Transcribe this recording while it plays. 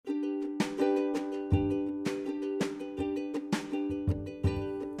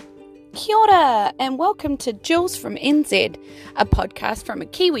Kia ora, and welcome to Jules from NZ, a podcast from a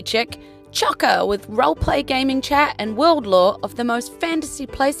Kiwi chick, chocker with roleplay gaming chat and world lore of the most fantasy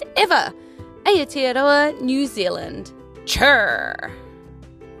place ever, Aotearoa, New Zealand. Churr!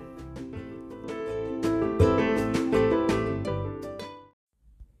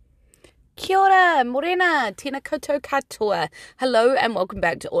 Kia ora, morena, tēnā koutou katoa. Hello and welcome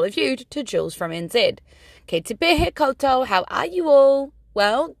back to all of you to Jules from NZ. Kei te pehe koutou, how are you all?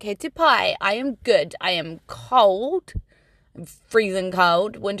 Well, kei te pai, I am good. I am cold. I'm freezing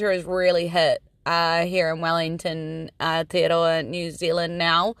cold. Winter has really hit here in Wellington, Aotearoa, New Zealand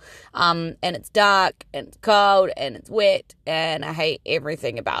now. And it's dark, and it's cold, and it's wet, and I hate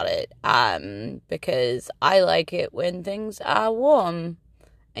everything about it. Because I like it when things are warm,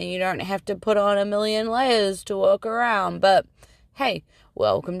 and you don't have to put on a million layers to walk around. But, hey,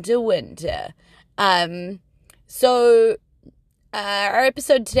 welcome to winter. Our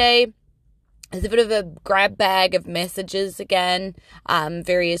episode today is a bit of a grab bag of messages again,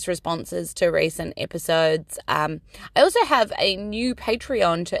 various responses to recent episodes. I also have a new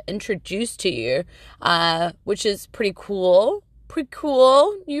Patreon to introduce to you, which is pretty cool.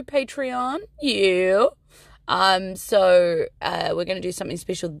 New Patreon, yeah. We're going to do something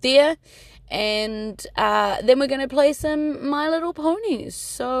special there, and then we're going to play some My Little Ponies.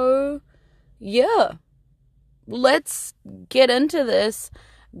 So, yeah. Let's get into this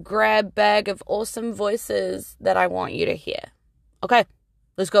grab bag of awesome voices that I want you to hear. Okay,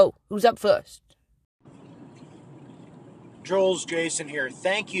 let's go. Who's up first? Jules, Jason here.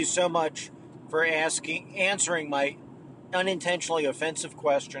 Thank you so much for answering my unintentionally offensive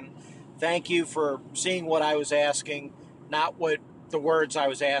question. Thank you for seeing what I was asking, not what the words I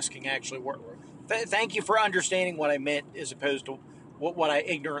was asking actually were. Thank you for understanding what I meant as opposed to what I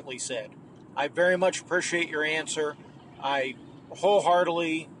ignorantly said. I very much appreciate your answer. I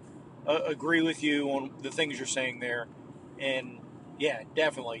wholeheartedly agree with you on the things you're saying there. And yeah,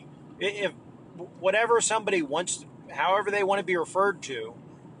 definitely. If whatever somebody wants, however they want to be referred to,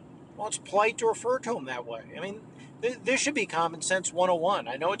 well, it's polite to refer to them that way. I mean, this should be common sense 101.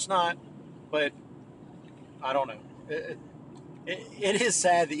 I know it's not, but I don't know. It is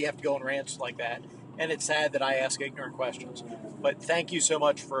sad that you have to go on rants like that. And it's sad that I ask ignorant questions. But thank you so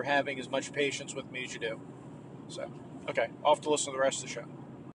much for having as much patience with me as you do. So, okay, off to listen to the rest of the show.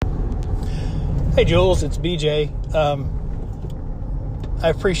 Hey, Jules, it's BJ. I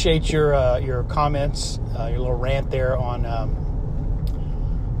appreciate your comments, your little rant there on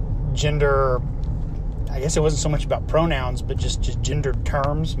gender. I guess it wasn't so much about pronouns, but just gendered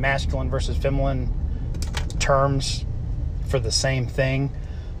terms, masculine versus feminine terms for the same thing.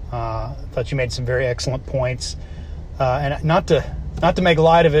 I thought you made some very excellent points, and not to make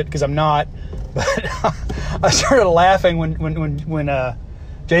light of it, because I'm not, but I started laughing when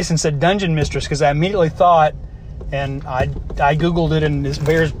Jason said dungeon mistress, because I immediately thought, and I googled it, and this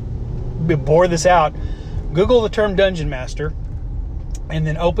bore this out. Google the term dungeon master, and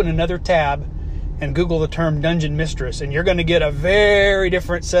then open another tab and Google the term dungeon mistress, and you're going to get a very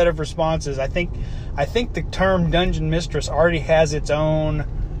different set of responses. I think the term dungeon mistress already has its own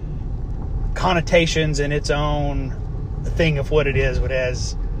connotations and its own thing of what it is. But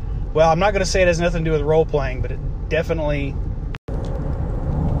I'm not going to say it has nothing to do with role playing, but it definitely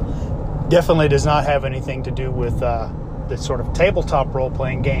does not have anything to do with the sort of tabletop role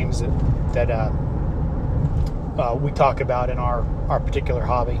playing games that we talk about in our particular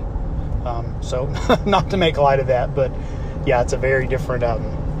hobby. So not to make light of that, but yeah, it's a very different. I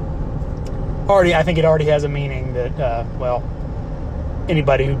think it already has a meaning that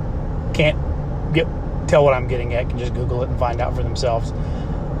anybody who can't tell what I'm getting at can just Google it and find out for themselves.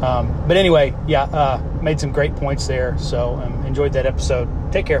 But anyway, made some great points there. So enjoyed that episode.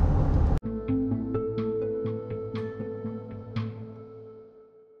 Take care.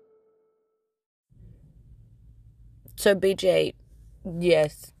 So BJ,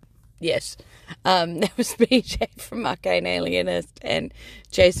 yes. That was BJ from Arcane Alienist and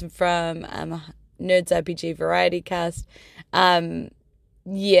Jason from Nerds RPG Variety Cast.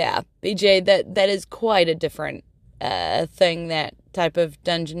 Yeah, BJ, that is quite a different thing, that type of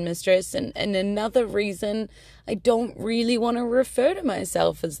dungeon mistress. And another reason I don't really want to refer to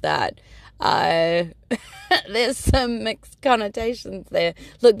myself as that. There's some mixed connotations there.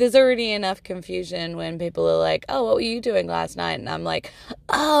 Look, there's already enough confusion when people are like, oh, what were you doing last night? And I'm like,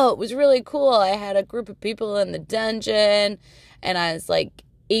 oh, it was really cool. I had a group of people in the dungeon, and I was like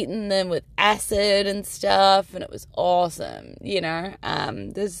eating them with acid and stuff, and it was awesome, you know.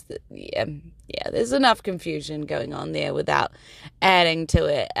 There's enough confusion going on there without adding to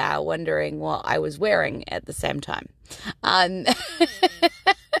it, wondering what I was wearing at the same time.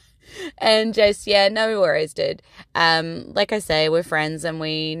 And just, yeah, no worries, dude. Like I say, we're friends and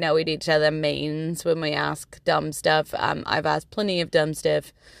we know what each other means when we ask dumb stuff. I've asked plenty of dumb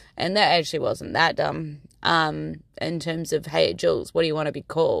stuff, and that actually wasn't that dumb. In terms of, hey, Jules, what do you want to be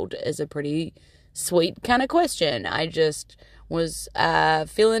called, is a pretty sweet kind of question. I just was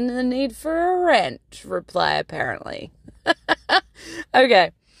feeling the need for a rant reply, apparently.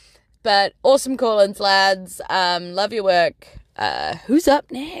 Okay. But awesome call-ins, lads. Love your work. Who's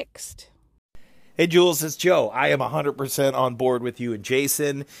up next? Hey, Jules, it's Joe. I am 100% on board with you and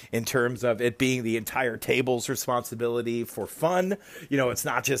Jason in terms of it being the entire table's responsibility for fun. You know, it's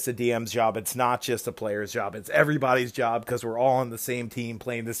not just a DM's job. It's not just a player's job. It's everybody's job because we're all on the same team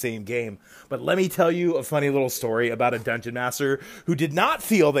playing the same game. But let me tell you a funny little story about a dungeon master who did not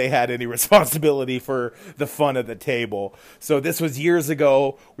feel they had any responsibility for the fun of the table. So this was years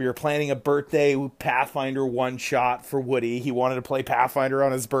ago. We were planning a birthday Pathfinder one-shot for Woody. He wanted to play Pathfinder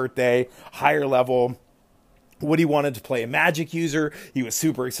on his birthday, higher level. Woody wanted to play a magic user. He was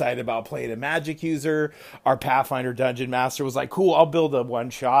super excited about playing a magic user. Our Pathfinder Dungeon Master was like, cool, I'll build a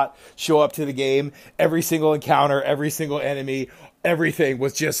one-shot, show up to the game. Every single encounter, every single enemy, everything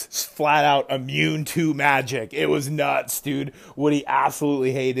was just flat out immune to magic. It was nuts, dude. Woody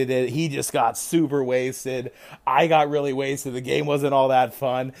absolutely hated it. He just got super wasted. I got really wasted. The game wasn't all that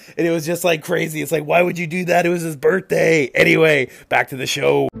fun. And it was just like crazy. It's like, why would you do that? It was his birthday. Anyway, back to the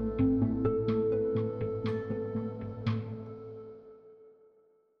show.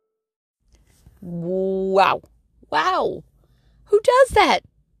 Wow. Who does that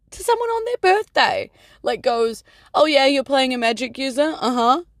to someone on their birthday? Like goes, oh yeah, you're playing a magic user?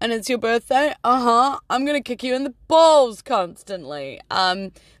 Uh-huh. And it's your birthday? Uh-huh. I'm gonna kick you in the balls constantly.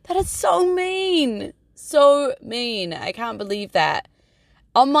 That is so mean. So mean. I can't believe that.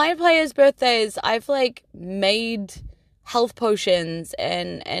 On my players' birthdays, I've made health potions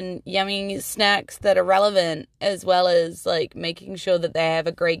and yummy snacks that are relevant, as well as making sure that they have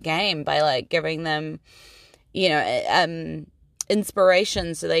a great game by giving them,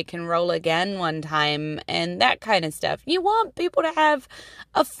 inspiration so they can roll again one time and that kind of stuff. You want people to have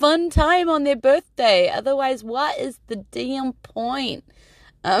a fun time on their birthday. Otherwise, what is the damn point?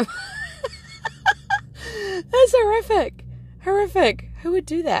 That's horrific. Who would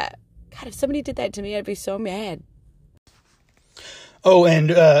do that? God, if somebody did that to me, I'd be so mad. Oh,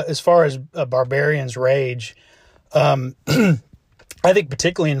 and as far as Barbarian's Rage, I think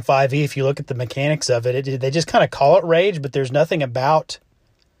particularly in 5e, if you look at the mechanics of it, they just kind of call it rage, but there's nothing about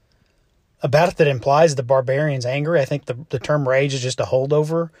it that implies the Barbarian's angry. I think the term rage is just a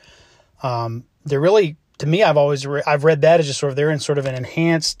holdover. They're really, to me, I've read that as just they're in sort of an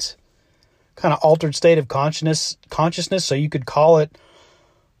enhanced, kind of altered state of consciousness. So you could call it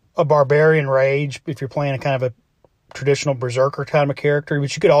a Barbarian Rage if you're playing a kind of a traditional berserker kind of a character,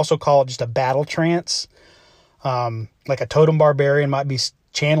 but you could also call it just a battle trance. Like a totem barbarian might be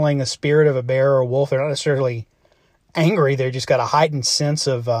channeling the spirit of a bear or a wolf. They're not necessarily angry. They've just got a heightened sense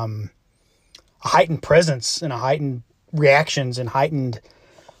of, a heightened presence and a heightened reactions and heightened,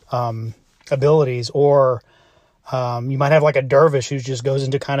 abilities. Or, you might have a dervish who just goes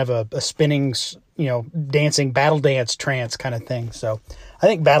into kind of a spinning, dancing battle dance trance kind of thing. So I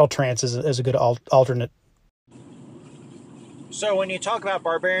think battle trance is a good alternate. So when you talk about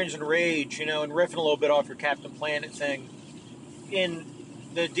Barbarians and Rage, and riffing a little bit off your Captain Planet thing, in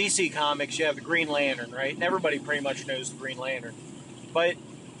the DC comics you have the Green Lantern, right? And everybody pretty much knows the Green Lantern. But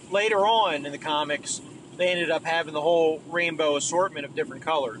later on in the comics, they ended up having the whole rainbow assortment of different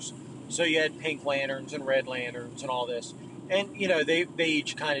colors. So you had pink lanterns and red lanterns and all this. And, they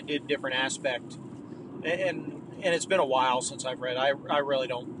each kind of did different aspect. And it's been a while since I've read. I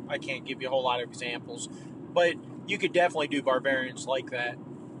really I can't give you a whole lot of examples. But you could definitely do Barbarians like that.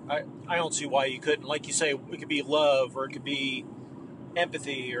 I don't see why you couldn't. Like you say, it could be love, or it could be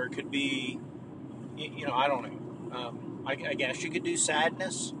empathy, or it could be, I don't know. I guess you could do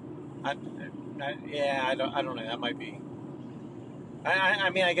sadness. I don't know. That might be. I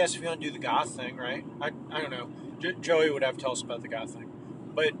mean, I guess if you want to do the goth thing, right? I don't know. Joey would have to tell us about the goth thing.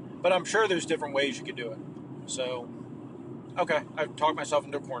 But I'm sure there's different ways you could do it. So, okay. I've talked myself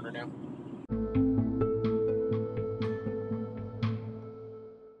into a corner now.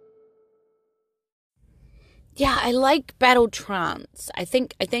 Yeah, I like battle trance. I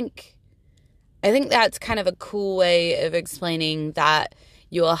think that's kind of a cool way of explaining that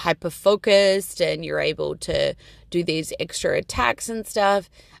you're hyper-focused and you're able to do these extra attacks and stuff.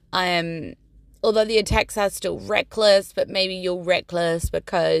 Although the attacks are still reckless, but maybe you're reckless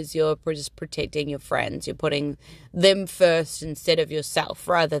because you're just protecting your friends. You're putting them first instead of yourself,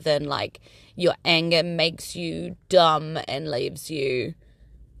 rather than your anger makes you dumb and leaves you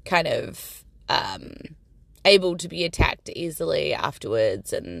kind of able to be attacked easily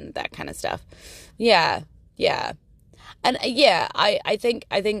afterwards and that kind of stuff. Yeah. And I think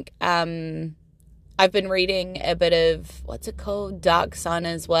I've been reading a bit of, what's it called, Dark Sun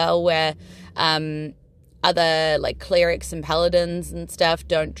as well, where other like clerics and paladins and stuff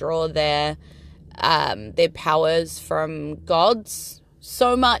don't draw their powers from gods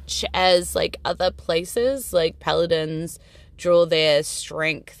so much as like other places. Like paladins draw their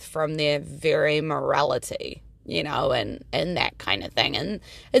strength from their very morality, and that kind of thing. And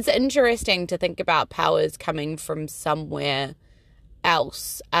it's interesting to think about powers coming from somewhere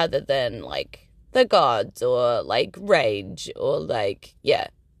else other than like the gods or like rage or like,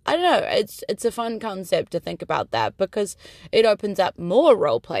 I don't know. It's a fun concept to think about that because it opens up more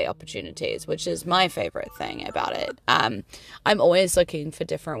roleplay opportunities, which is my favorite thing about it. I'm always looking for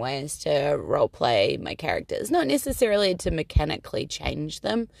different ways to roleplay my characters, not necessarily to mechanically change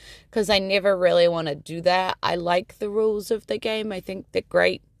them, because I never really want to do that. I like the rules of the game. I think they're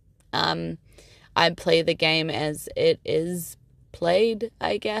great. I play the game as it is played,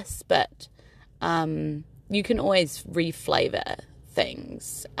 I guess, but you can always reflavor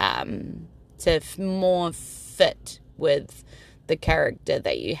things to more fit with the character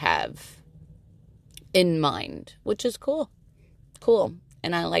that you have in mind, which is cool.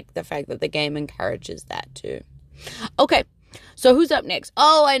 And I like the fact that the game encourages that too. Okay, so who's up next?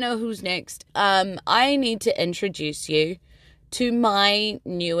 Oh, I know who's next. I need to introduce you to my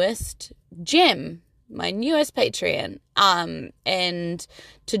newest gem, my newest Patreon. And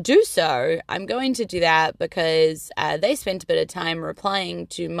to do so, I'm going to do that because they spent a bit of time replying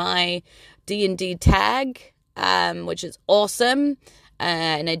to my D&D tag, which is awesome.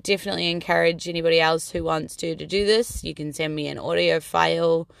 And I definitely encourage anybody else who wants to do this. You can send me an audio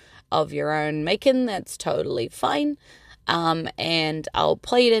file of your own making. That's totally fine. And I'll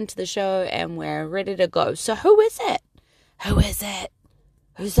play it into the show and we're ready to go. So who is it?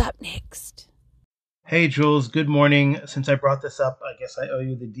 Who's up next? Hey, Jules, good morning. Since I brought this up, I guess I owe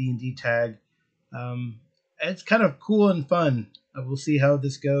you the D&D tag. It's kind of cool and fun. We'll see how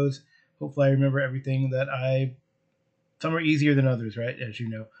this goes. Hopefully I remember everything some are easier than others, right, as you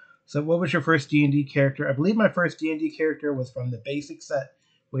know. So what was your first D&D character? I believe my first D&D character was from the basic set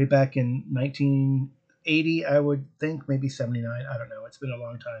way back in 1980, I would think, maybe 79. I don't know. It's been a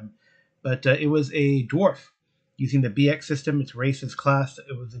long time. But it was a dwarf using the BX system. Its race is class.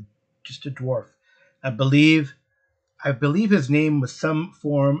 It was just a dwarf. I believe his name was some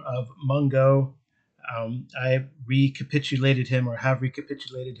form of Mungo. I recapitulated him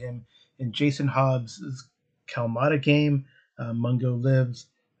in Jason Hobbs' Kalmata game, Mungo Lives.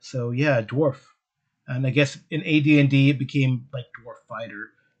 So yeah, dwarf. And I guess in AD&D it became like dwarf fighter,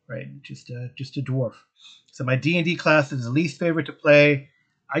 right? Just a dwarf. So my D&D class is the least favorite to play.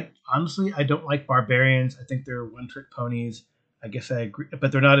 I don't like barbarians. I think they're one-trick ponies. I guess I agree,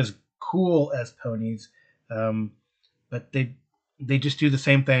 but they're not as cool as ponies, but they just do the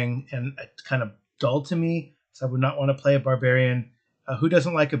same thing, and it's kind of dull to me. So I would not want to play a barbarian. Who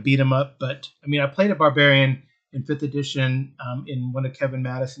doesn't like a beat 'em up? But I mean, I played a barbarian in 5th edition in one of Kevin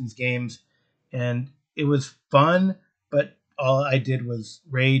Madison's games, and it was fun. But all I did was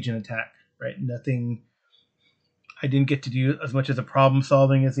rage and attack. Right? Nothing. I didn't get to do as much as a problem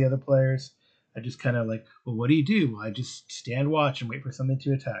solving as the other players. I just kind of like, well, what do you do? I just stand watch and wait for something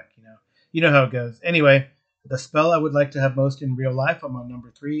to attack, You know how it goes. Anyway, the spell I would like to have most in real life, I'm on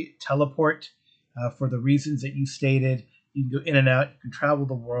number 3, teleport. For the reasons that you stated, you can go in and out, you can travel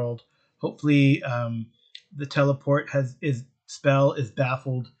the world. Hopefully, the teleport spell is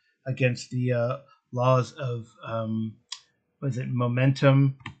baffled against the laws of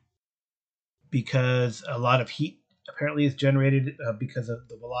momentum, because a lot of heat apparently is generated because of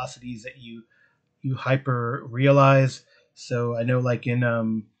the velocities that you hyper realize. So I know, like in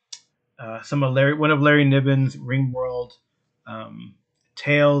one of Larry Niven's Ringworld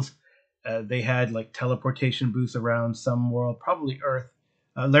tales, they had like teleportation booths around some world, probably Earth.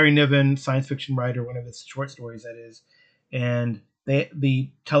 Larry Niven, science fiction writer, one of his short stories that is, and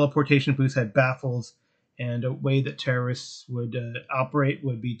the teleportation booths had baffles, and a way that terrorists would operate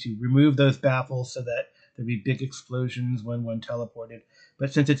would be to remove those baffles so that there'd be big explosions when one teleported.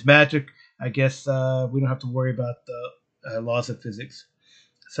 But since it's magic, I guess we don't have to worry about the laws of physics.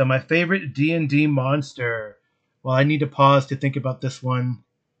 So my favorite D&D monster, well, I need to pause to think about this one.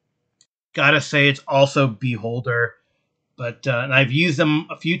 Gotta say it's also Beholder. But and I've used them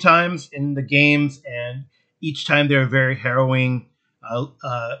a few times in the games, and each time they're very harrowing.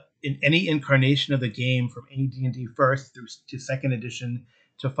 In any incarnation of the game, from any D&D first through to 2nd edition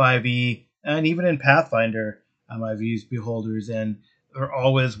to 5e, and even in Pathfinder, I've used Beholders, and are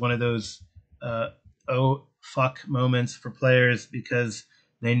always one of those oh fuck moments for players because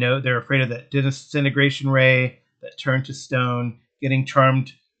they know they're afraid of that disintegration ray that turn to stone, getting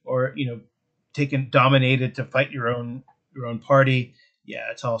charmed or taken dominated to fight your own party.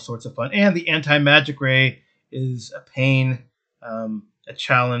 Yeah, it's all sorts of fun. And the anti-magic ray is a pain, a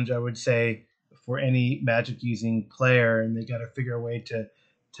challenge, I would say, for any magic using player, and they got to figure a way to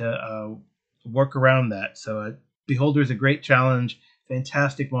work around that. So Beholder is a great challenge,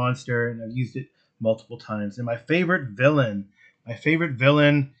 fantastic monster, and I've used it multiple times. And my favorite villain,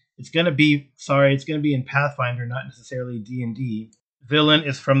 it's gonna be in Pathfinder, not necessarily D&D. Villain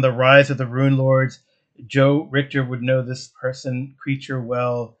is from the Rise of the Rune Lords. Joe Richter would know this creature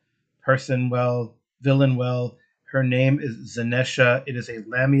well, villain well. Her name is Zanesha. It is a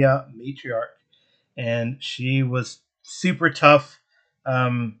Lamia matriarch, and she was super tough.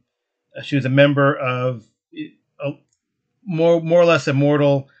 She was a member of more or less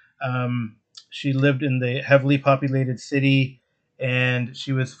immortal. She lived in the heavily populated city, and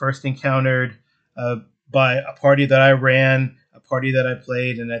she was first encountered by a party that I ran, a party that I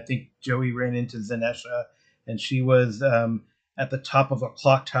played, and I think Joey ran into Zanesha, and she was at the top of a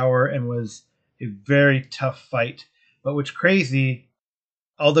clock tower and was a very tough fight. But what's crazy,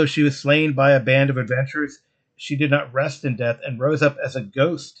 although she was slain by a band of adventurers, she did not rest in death and rose up as a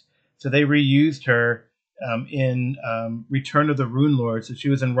ghost. So they reused her in Return of the Rune Lords. So she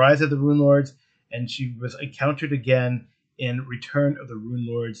was in Rise of the Rune Lords, and she was encountered again in Return of the Rune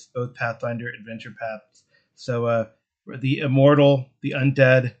Lords, both Pathfinder Adventure Paths. So the immortal, the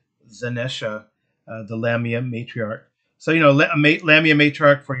undead Zanesha, the Lamia matriarch. So Lamia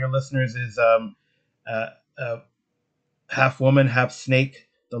matriarch, for your listeners, is half woman, half snake.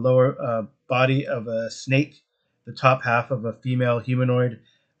 The lower body of a snake, the top half of a female humanoid.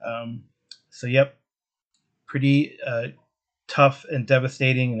 Pretty tough and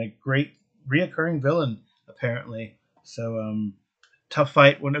devastating, and a great reoccurring villain apparently. So tough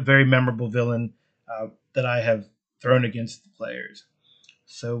fight, a very memorable villain that I have thrown against the players.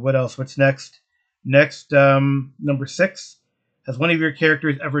 So what else? What's next? Next, number 6. Has one of your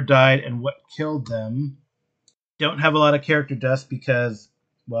characters ever died, and what killed them? Don't have a lot of character deaths because,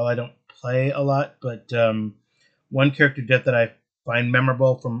 well, I don't play a lot, but one character death that I find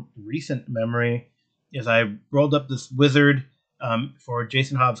memorable from recent memory is I rolled up this wizard for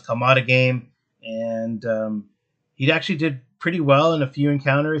Jason Hobbs' Kalmata game, and he actually did pretty well in a few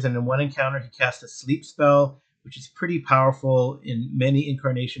encounters, and in one encounter he cast a sleep spell, which is pretty powerful in many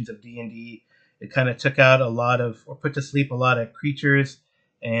incarnations of D&D. It kind of took out put to sleep a lot of creatures,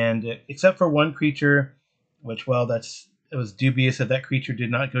 and except for one creature, which, well, it was dubious that creature did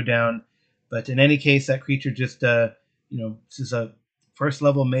not go down. But in any case, that creature just, this is a first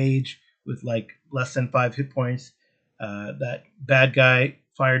level mage with like less than 5 hit points. That bad guy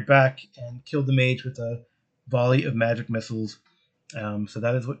fired back and killed the mage with a volley of magic missiles. So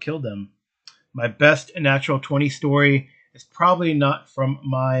that is what killed them. My best natural 20 story is probably not from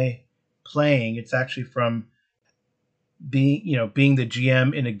my playing. It's actually from being the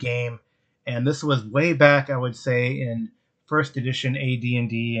GM in a game. And this was way back, I would say, in first edition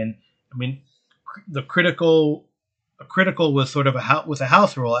AD&D. And I mean, a critical was sort of a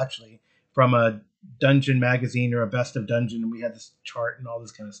house rule, actually, from a dungeon magazine or a best of dungeon. And we had this chart and all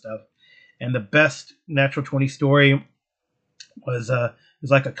this kind of stuff. And the best natural 20 story was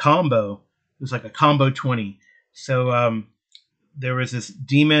like a combo. It was like a combo 20. So there was this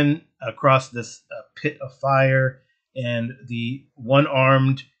demon across this pit of fire, and the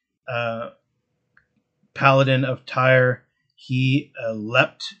one-armed paladin of Tyre, he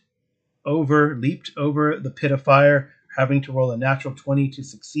leaped over the pit of fire, having to roll a natural 20 to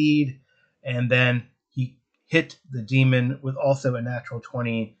succeed, and then he hit the demon with also a natural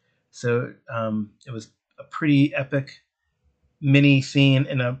 20. So it was a pretty epic mini scene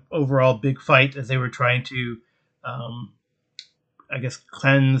in an overall big fight as they were trying to,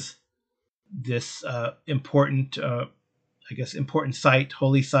 cleanse this important site,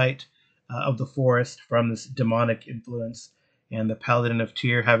 holy site of the forest from this demonic influence. And the Paladin of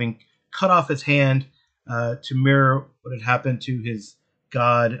Tyr, having cut off his hand to mirror what had happened to his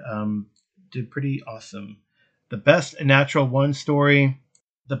god, did pretty awesome. The best natural one story,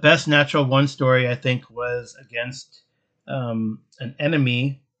 I think, was against an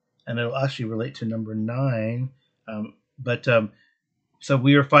enemy, and it'll actually relate to number 9. So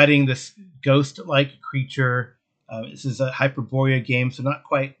we were fighting this ghost-like creature. This is a Hyperborea game, so not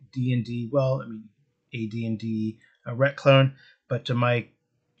quite D&D. Well, I mean, AD&D, a ret clone. But my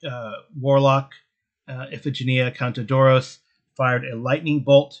warlock, Iphigenia Cantadoros, fired a lightning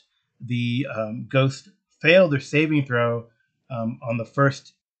bolt. The ghost failed their saving throw, on the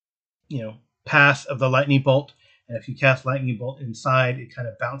first, pass of the lightning bolt. And if you cast lightning bolt inside, it kind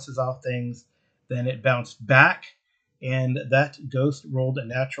of bounces off things. Then it bounced back, and that ghost rolled a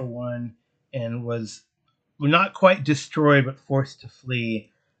natural one and was not quite destroyed, but forced to flee.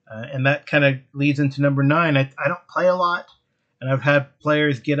 And that kind of leads into number 9. I don't play a lot, and I've had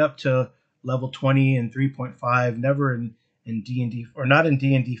players get up to level 20 and 3.5, never in D&D, or not in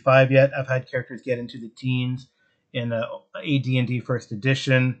D&D 5 yet. I've had characters get into the teens in AD&D first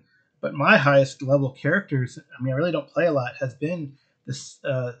edition. But my highest level characters, I really don't play a lot, has been this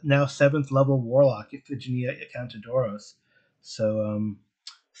now 7th level warlock, Iphigenia Acantodoros.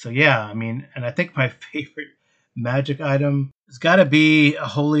 So yeah, and I think my favorite magic item has got to be a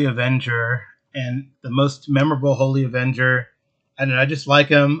Holy Avenger, and the most memorable Holy Avenger. I don't know, I just like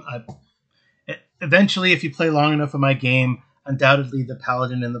him. Eventually, if you play long enough of my game, undoubtedly the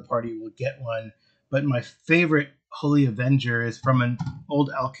Paladin in the party will get one. But my favorite Holy Avenger is from an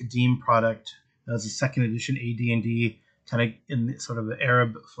old Al-Qadim product. That was a 2nd edition AD&D, kind of in sort of the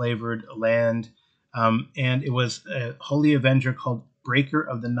Arab-flavored land. And it was a Holy Avenger called Breaker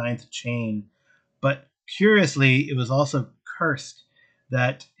of the Ninth Chain. But curiously, it was also cursed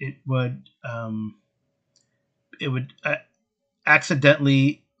that it would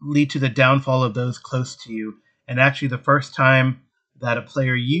accidentally lead to the downfall of those close to you. And actually, the first time that a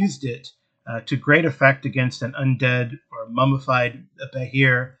player used it to great effect against an undead or mummified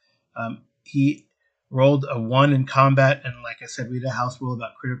Bahir, he rolled a 1 in combat. And like I said, we had a house rule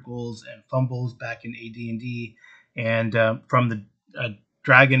about criticals and fumbles back in AD&D. And from the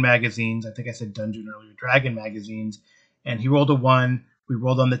Dragon magazines, I think I said Dungeon earlier, Dragon magazines. And he rolled a 1. We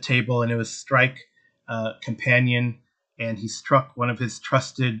rolled on the table, and it was Strike Companion. And he struck one of his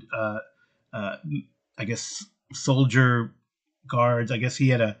trusted, soldier guards. I guess he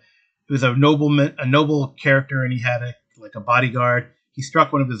had it was a noble character, and he had a bodyguard. He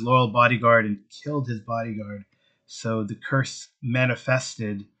struck one of his loyal bodyguard and killed his bodyguard. So the curse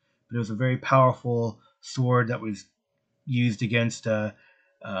manifested, but it was a very powerful sword that was used against it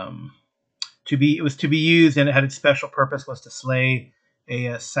was to be used, and it had its special purpose was to slay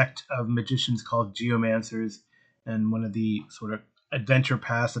a sect of magicians called geomancers. And one of the sort of adventure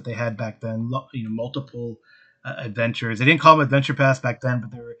paths that they had back then, multiple adventures. They didn't call them adventure paths back then,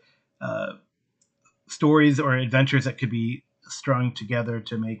 but there were stories or adventures that could be strung together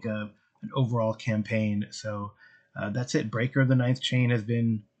to make an overall campaign. So that's it. Breaker of the Ninth Chain has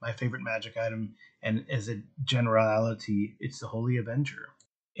been my favorite magic item, and as a generality, it's the Holy Avenger.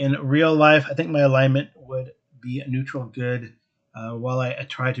 In real life, I think my alignment would be a neutral good. While I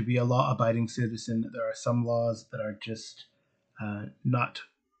try to be a law-abiding citizen, there are some laws that are just not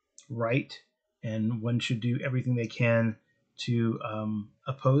right, and one should do everything they can to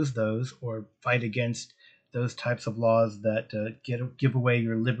oppose those or fight against those types of laws that give away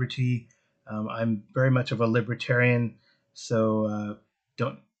your liberty. I'm very much of a libertarian, so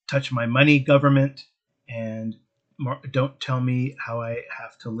don't touch my money, government, and don't tell me how I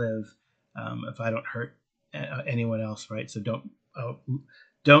have to live if I don't hurt anyone else, right? So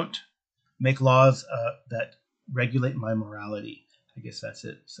don't make laws that regulate my morality. I guess that's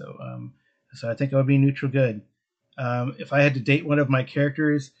it. So I think I would be neutral good. If I had to date one of my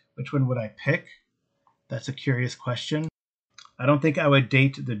characters, which one would I pick? That's a curious question. I don't think I would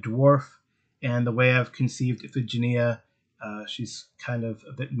date the dwarf, and the way I've conceived Iphigenia, she's kind of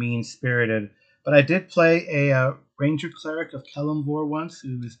a bit mean-spirited. But I did play a ranger cleric of Kelemvor once,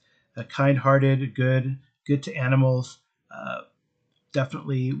 who was kind-hearted, good to animals,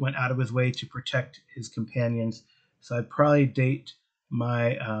 definitely went out of his way to protect his companions. So I'd probably date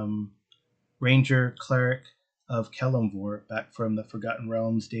my ranger cleric of Kelemvor back from the Forgotten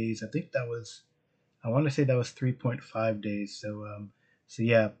Realms days. I want to say that was 3.5 days. So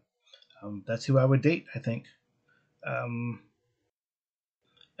yeah, that's who I would date, I think.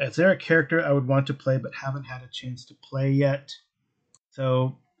 Is there a character I would want to play but haven't had a chance to play yet?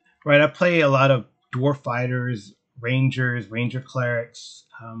 So, right, I play a lot of dwarf fighters, rangers, ranger clerics.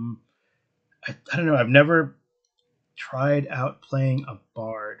 I don't know. I've never tried out playing a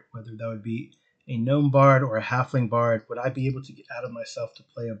bard, whether that would be a gnome bard or a halfling bard. Would I be able to get out of myself to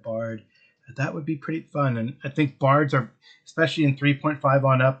play a bard? That would be pretty fun. And I think bards are, especially in 3.5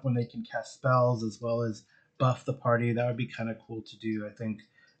 on up, when they can cast spells as well as buff the party, that would be kind of cool to do, I think.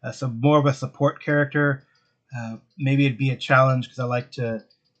 So more of a support character. Maybe it'd be a challenge because I like to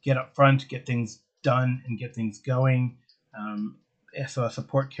get up front, get things done, and get things going. So a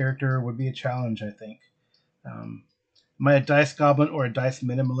support character would be a challenge, I think. Am I a dice goblin or a dice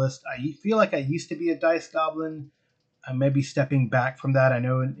minimalist? I feel like I used to be a dice goblin. I may be stepping back from that. I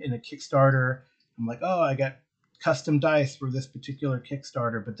know in a Kickstarter, I'm like, oh, I got custom dice for this particular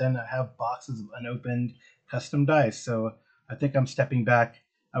Kickstarter, but then I have boxes of unopened custom dice. So I think I'm stepping back.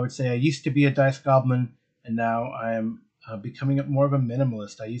 I would say I used to be a dice goblin, and now I am becoming more of a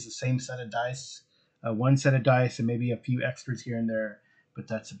minimalist. I use the same set of dice, one set of dice, and maybe a few extras here and there, but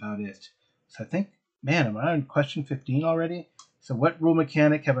that's about it. So I think, man, am I on question 15 already? So what rule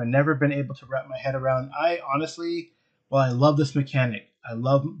mechanic have I never been able to wrap my head around? I honestly, well, I love this mechanic. I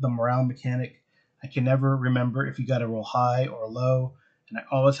love the morale mechanic. I can never remember if you got to roll high or low, and I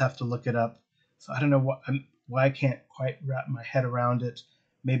always have to look it up. So I don't know why I can't quite wrap my head around it.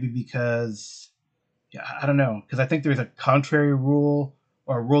 Maybe because, yeah, I don't know. Because I think there's a contrary rule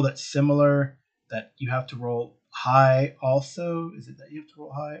or a rule that's similar that you have to roll high also. Is it that you have to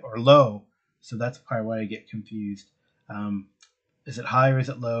roll high or low? So that's probably why I get confused. Is it high or is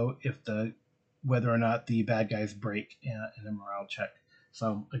it low if whether or not the bad guys break in a morale check?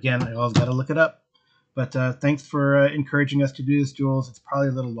 So again, I always got to look it up. But thanks for encouraging us to do this, Jules. It's probably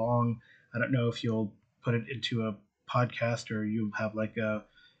a little long. I don't know if you'll put it into a podcast or you'll have like a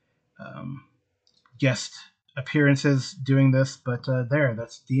guest appearances doing this. But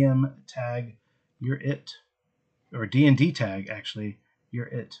that's DM tag, you're it. Or D&D tag, actually, you're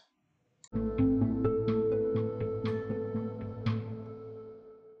it.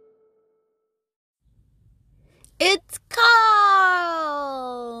 It's Carl!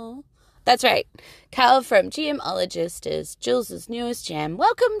 That's right. Carl from GMologist is Jules' newest jam.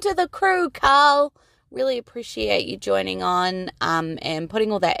 Welcome to the crew, Carl. Really appreciate you joining on and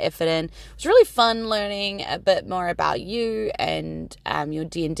putting all that effort in. It was really fun learning a bit more about you and your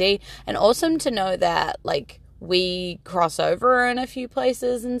D&D. And awesome to know that, like, we cross over in a few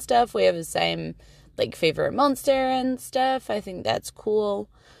places and stuff. We have the same, like, favorite monster and stuff. I think that's cool.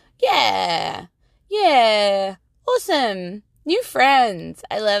 Yeah. Awesome. New friends.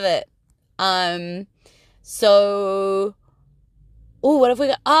 I love it. So, what have we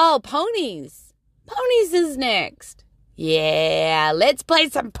got? Oh, ponies. Ponies is next. Yeah, let's play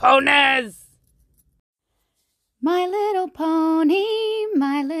some ponies. My little pony,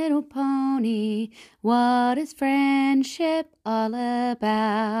 what is friendship all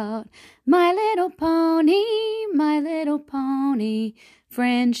about? My little pony,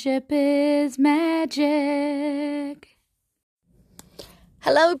 friendship is magic.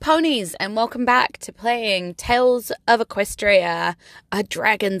 Hello, ponies, and welcome back to playing Tales of Equestria, A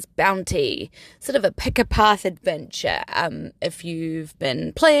Dragon's Bounty, sort of a pick-a-path adventure. If you've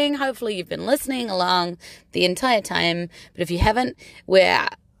been playing, hopefully you've been listening along the entire time, but if you haven't, we're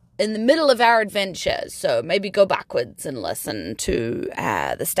in the middle of our adventure, so maybe go backwards and listen to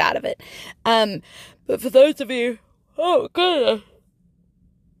the start of it. But for those of you,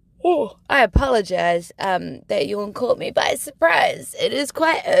 I apologize that you all caught me by surprise. It is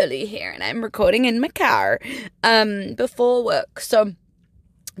quite early here, and I'm recording in my car before work. So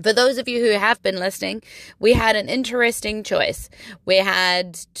for those of you who have been listening, we had an interesting choice. We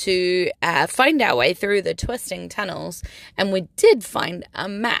had to find our way through the twisting tunnels, and we did find a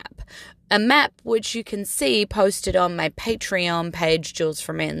map. A map which you can see posted on my Patreon page, Jules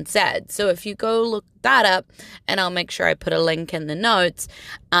from NZ. So if you go look that up, and I'll make sure I put a link in the notes,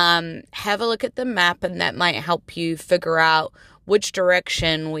 have a look at the map, and that might help you figure out which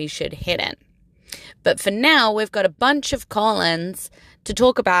direction we should head in. But for now, we've got a bunch of call-ins to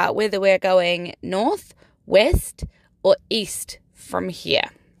talk about whether we're going north, west, or east from here.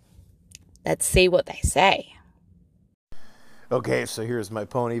 Let's see what they say. Okay, so here's my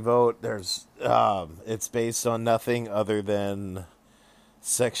pony vote. There's, it's based on nothing other than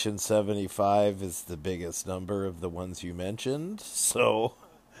Section 75 is the biggest number of the ones you mentioned. So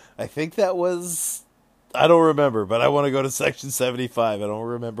I think that was, I don't remember, but I want to go to Section 75. I don't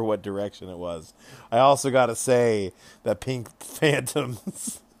remember what direction it was. I also got to say that Pink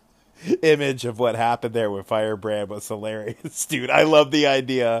Phantom's image of what happened there with Firebrand was hilarious. Dude, I love the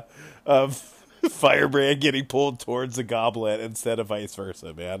idea of Firebrand getting pulled towards a goblet instead of vice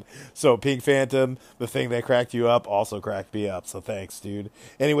versa, man. So Pink Phantom, the thing that cracked you up, also cracked me up. So thanks, dude.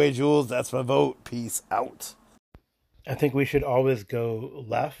 Anyway, Jules, that's my vote. Peace out. I think we should always go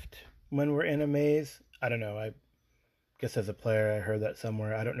left when we're in a maze. I don't know. I guess as a player, I heard that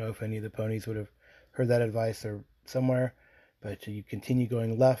somewhere. I don't know if any of the ponies would have heard that advice or somewhere, but you continue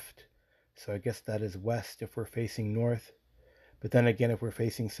going left. So I guess that is west if we're facing north. But then again, if we're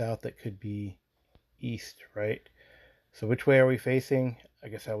facing south, that could be east, right? So which way are we facing? I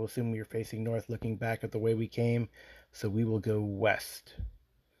guess I will assume you're facing north, looking back at the way we came. So we will go west.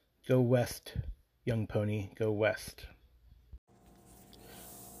 Go west, young pony. Go west.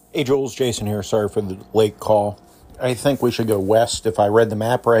 Hey, Jules, Jason here. Sorry for the late call. I think we should go west. If I read the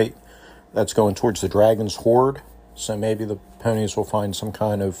map right, that's going towards the Dragon's Hoard. So maybe the ponies will find some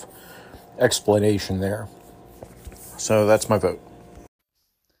kind of explanation there. So that's my vote.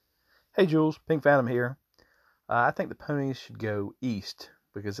 Hey Jules, Pink Phantom here. I think the ponies should go east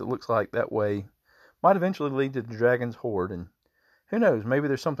because it looks like that way might eventually lead to the dragon's hoard, and who knows, maybe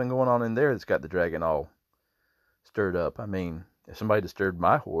there's something going on in there that's got the dragon all stirred up. I mean, if somebody disturbed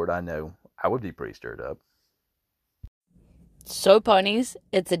my hoard, I know I would be pretty stirred up. So, ponies,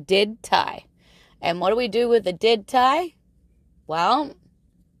 it's a dead tie. And what do we do with a dead tie? Well,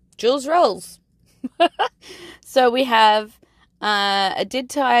 Jules rolls. So we have a dead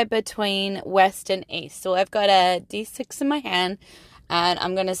tie between west and east. So I've got a D6 in my hand, and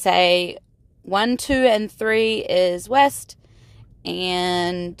I'm going to say 1, 2, and 3 is west,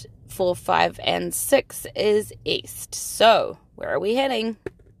 and 4, 5, and 6 is east. So where are we heading?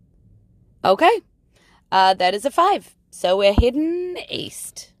 Okay, that is a 5. So we're heading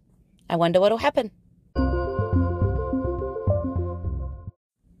east. I wonder what'll happen.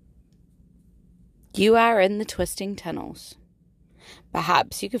 You are in the twisting tunnels.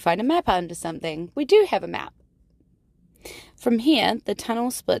 Perhaps you could find a map under something. We do have a map. From here, the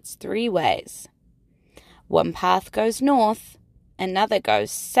tunnel splits 3 ways. One path goes north, another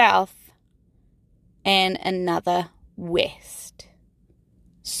goes south, and another west.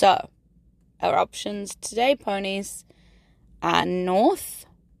 So, our options today, ponies, are north,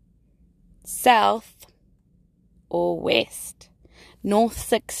 south, or west. North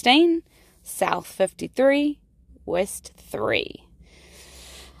 16, south 53, west 3.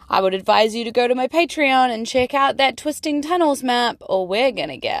 I would advise you to go to my Patreon and check out that Twisting Tunnels map, or we're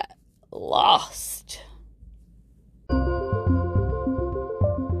gonna get lost.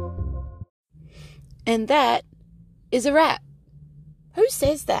 And that is a wrap. Who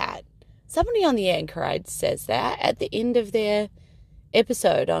says that? Somebody on the Anchorite says that at the end of their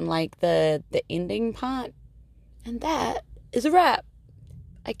episode on like the ending part. And that is a wrap.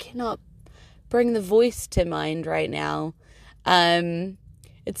 I cannot bring the voice to mind right now.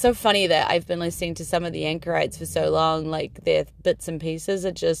 It's so funny that I've been listening to some of the Anchorites for so long, like their bits and pieces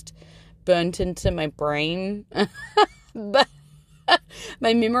are just burnt into my brain. But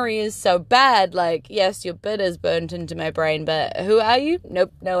my memory is so bad. Like, yes, your bit is burnt into my brain, but who are you?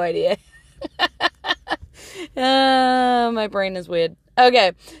 Nope, no idea. My brain is weird.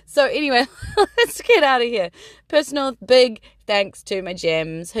 Okay, so anyway, let's get out of here. Personal big thanks to my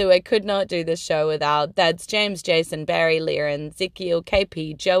gems, who I could not do this show without. That's James, Jason, Barry, Liren, Ezekiel,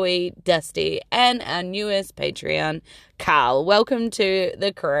 KP, Joey, Dusty, and our newest Patreon, Carl. Welcome to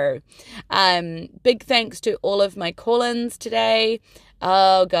the crew. Big thanks to all of my call-ins today.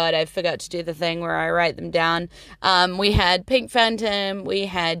 Oh, God, I forgot to do the thing where I write them down. We had Pink Phantom. We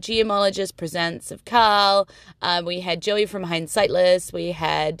had Geomologist Presents of Carl. We had Joey from Hindsightless. We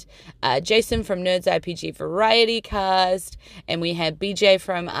had Jason from Nerds RPG Variety Cast. And we had BJ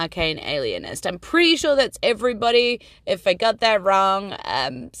from Arcane Alienist. I'm pretty sure that's everybody. If I got that wrong,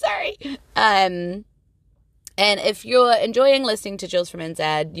 sorry. And if you're enjoying listening to Jules from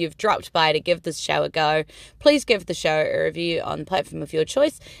NZ, you've dropped by to give this show a go, please give the show a review on the platform of your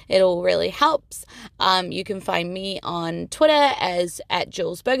choice. It all really helps. You can find me on Twitter as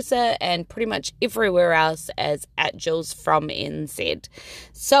 @JulesBergser and pretty much everywhere else as @JulesFromNZ.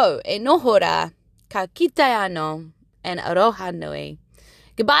 So, e nohora, ka kitai anō, and aroha nui.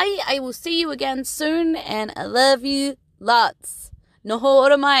 Goodbye, I will see you again soon, and I love you lots. Noho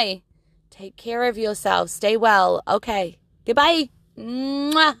ora mai. Take care of yourself. Stay well. Okay. Goodbye.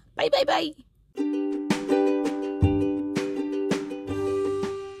 Mwah. Bye, bye, bye.